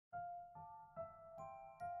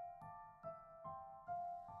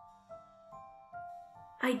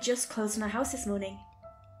I just closed on our house this morning.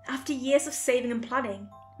 After years of saving and planning,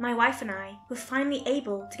 my wife and I were finally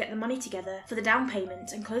able to get the money together for the down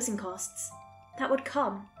payment and closing costs that would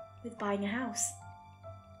come with buying a house.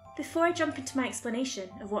 Before I jump into my explanation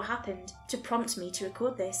of what happened to prompt me to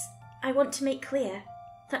record this, I want to make clear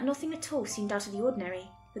that nothing at all seemed out of the ordinary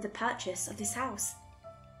with the purchase of this house.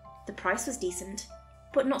 The price was decent,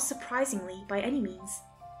 but not surprisingly by any means.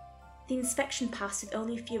 The inspection passed with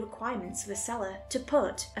only a few requirements for the seller to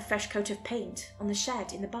put a fresh coat of paint on the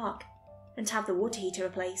shed in the back and to have the water heater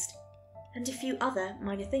replaced, and a few other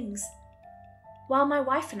minor things. While my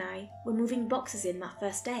wife and I were moving boxes in that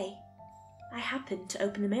first day, I happened to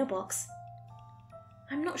open the mailbox.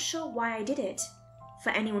 I'm not sure why I did it. For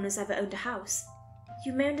anyone who's ever owned a house,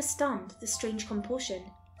 you may understand the strange compulsion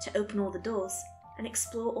to open all the doors and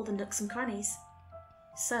explore all the nooks and crannies.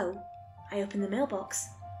 So, I opened the mailbox.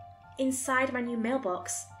 Inside my new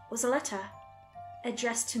mailbox was a letter,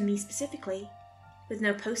 addressed to me specifically, with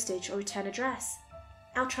no postage or return address.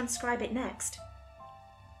 I'll transcribe it next.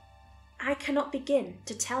 I cannot begin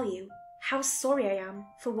to tell you how sorry I am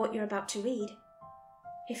for what you're about to read.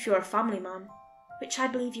 If you're a family man, which I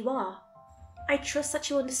believe you are, I trust that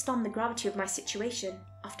you'll understand the gravity of my situation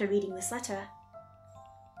after reading this letter.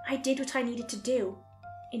 I did what I needed to do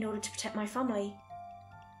in order to protect my family,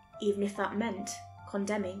 even if that meant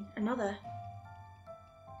condemning another.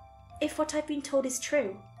 If what I've been told is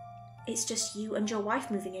true, it's just you and your wife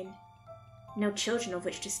moving in, no children of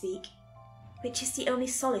which to speak, which is the only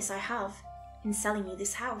solace I have in selling you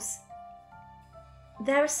this house.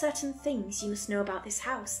 There are certain things you must know about this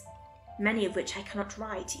house, many of which I cannot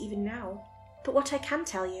write even now, but what I can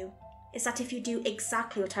tell you is that if you do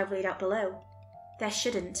exactly what I've laid out below, there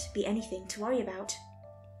shouldn't be anything to worry about.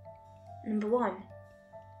 Number 1.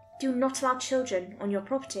 Do not allow children on your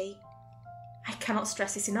property. I cannot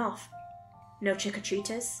stress this enough. No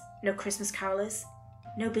trick-or-treaters, no Christmas carolers,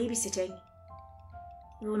 no babysitting.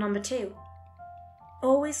 Rule number 2.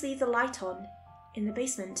 Always leave the light on in the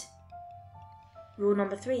basement. Rule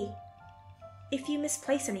number 3. If you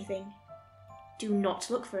misplace anything, do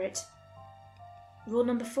not look for it. Rule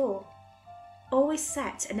number 4. Always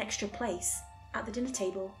set an extra place at the dinner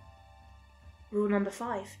table. Rule number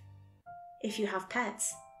 5. If you have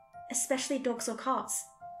pets, especially dogs or cats,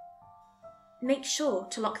 make sure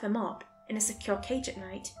to lock them up in a secure cage at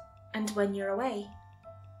night and when you're away.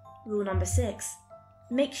 Rule number 6.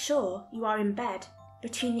 Make sure you are in bed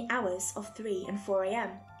between the hours of 3 and 4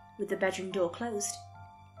 AM with the bedroom door closed.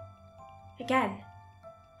 Again,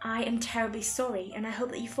 I am terribly sorry and I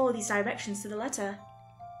hope that you follow these directions to the letter.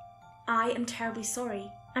 I am terribly sorry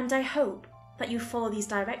and I hope that you follow these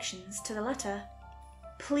directions to the letter.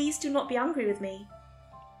 Please do not be angry with me.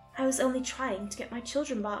 I was only trying to get my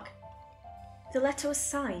children back. The letter was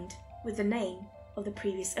signed with the name of the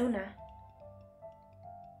previous owner.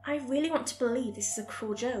 I really want to believe this is a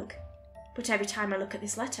cruel joke, but every time I look at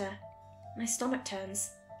this letter, my stomach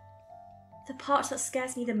turns. The part that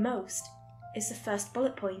scares me the most is the first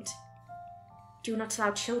bullet point. Do not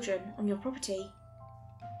allow children on your property.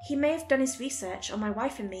 He may have done his research on my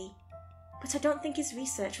wife and me, but I don't think his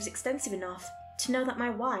research was extensive enough to know that my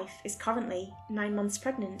wife is currently 9 months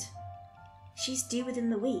pregnant. She's due within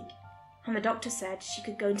the week, and the doctor said she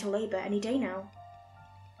could go into labour any day now.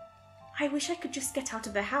 I wish I could just get out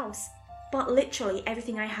of the house, but literally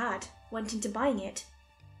everything I had went into buying it.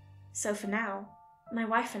 So for now, my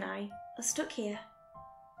wife and I are stuck here.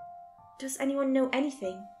 Does anyone know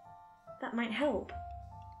anything that might help?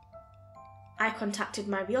 I contacted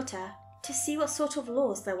my realtor to see what sort of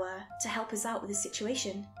laws there were to help us out with this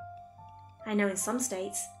situation. I know in some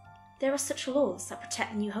states, there are such laws that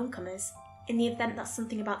protect the new homecomers in the event that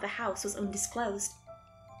something about the house was undisclosed,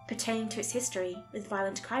 pertaining to its history with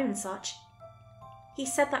violent crime and such. He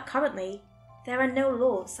said that currently, there are no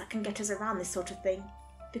laws that can get us around this sort of thing,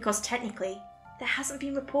 because technically, there hasn't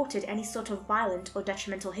been reported any sort of violent or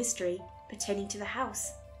detrimental history pertaining to the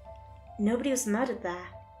house. Nobody was murdered there.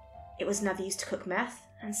 It was never used to cook meth,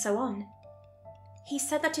 and so on. He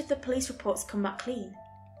said that if the police reports come back clean,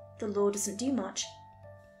 the law doesn't do much.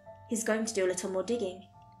 He's going to do a little more digging,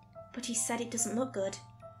 but he said it doesn't look good.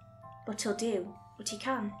 But he'll do what he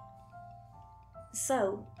can.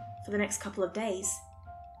 So, for the next couple of days,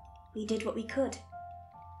 we did what we could.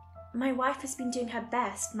 My wife has been doing her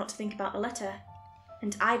best not to think about the letter,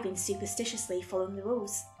 and I've been superstitiously following the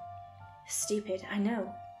rules. Stupid, I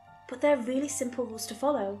know, but they're really simple rules to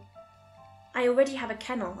follow. I already have a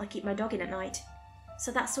kennel I keep my dog in at night,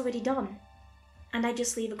 so that's already done. And I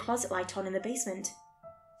just leave a closet light on in the basement,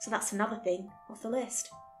 so that's another thing off the list.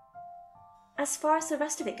 As far as the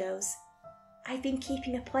rest of it goes, I've been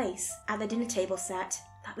keeping a place at the dinner table set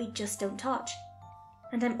that we just don't touch.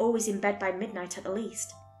 And I'm always in bed by midnight at the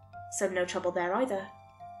least, so no trouble there either.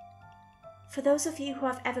 For those of you who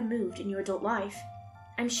have ever moved in your adult life,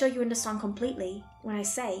 I'm sure you understand completely when I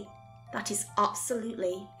say that is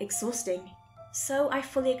absolutely exhausting. So I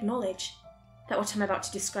fully acknowledge that what I'm about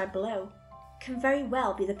to describe below can very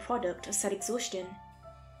well be the product of said exhaustion.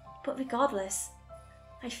 But regardless,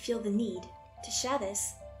 I feel the need to share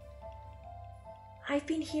this. I've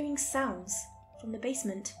been hearing sounds from the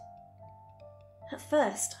basement. At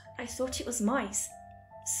first, I thought it was mice,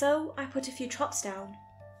 so I put a few traps down.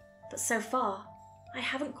 But so far, I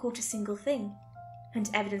haven't caught a single thing, and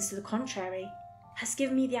evidence to the contrary has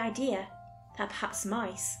given me the idea that perhaps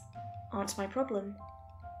mice aren't my problem.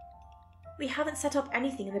 We haven't set up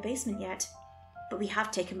anything in the basement yet, but we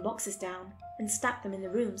have taken boxes down and stacked them in the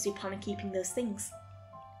rooms we plan on keeping those things.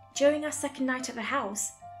 During our second night at the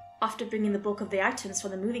house, after bringing the bulk of the items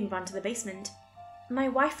from the moving van to the basement, my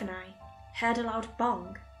wife and I heard a loud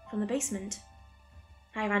bang from the basement.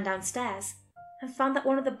 I ran downstairs and found that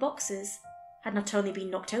one of the boxes had not only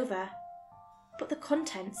been knocked over, but the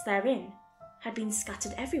contents therein had been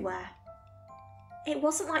scattered everywhere. It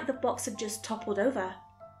wasn't like the box had just toppled over.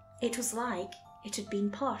 It was like it had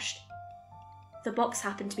been pushed. The box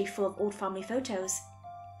happened to be full of old family photos,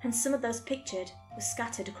 and some of those pictured were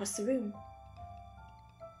scattered across the room.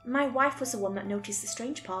 My wife was the one that noticed the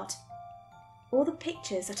strange part. All the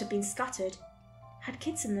pictures that had been scattered had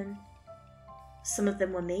kids in them. Some of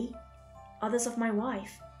them were me, others of my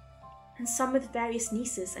wife, and some with various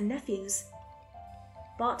nieces and nephews.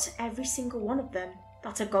 But every single one of them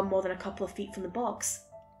that had gone more than a couple of feet from the box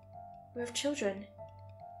were of children.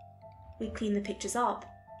 We cleaned the pictures up,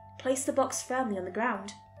 placed the box firmly on the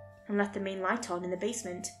ground, and left the main light on in the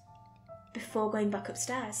basement before going back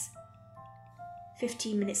upstairs.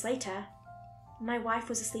 15 minutes later, my wife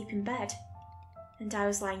was asleep in bed, and I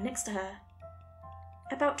was lying next to her.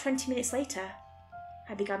 About 20 minutes later,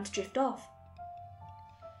 I began to drift off.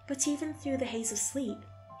 But even through the haze of sleep,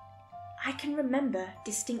 I can remember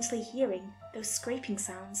distinctly hearing those scraping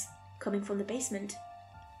sounds coming from the basement.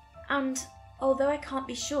 And although I can't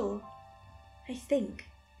be sure, I think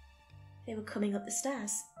they were coming up the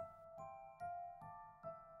stairs.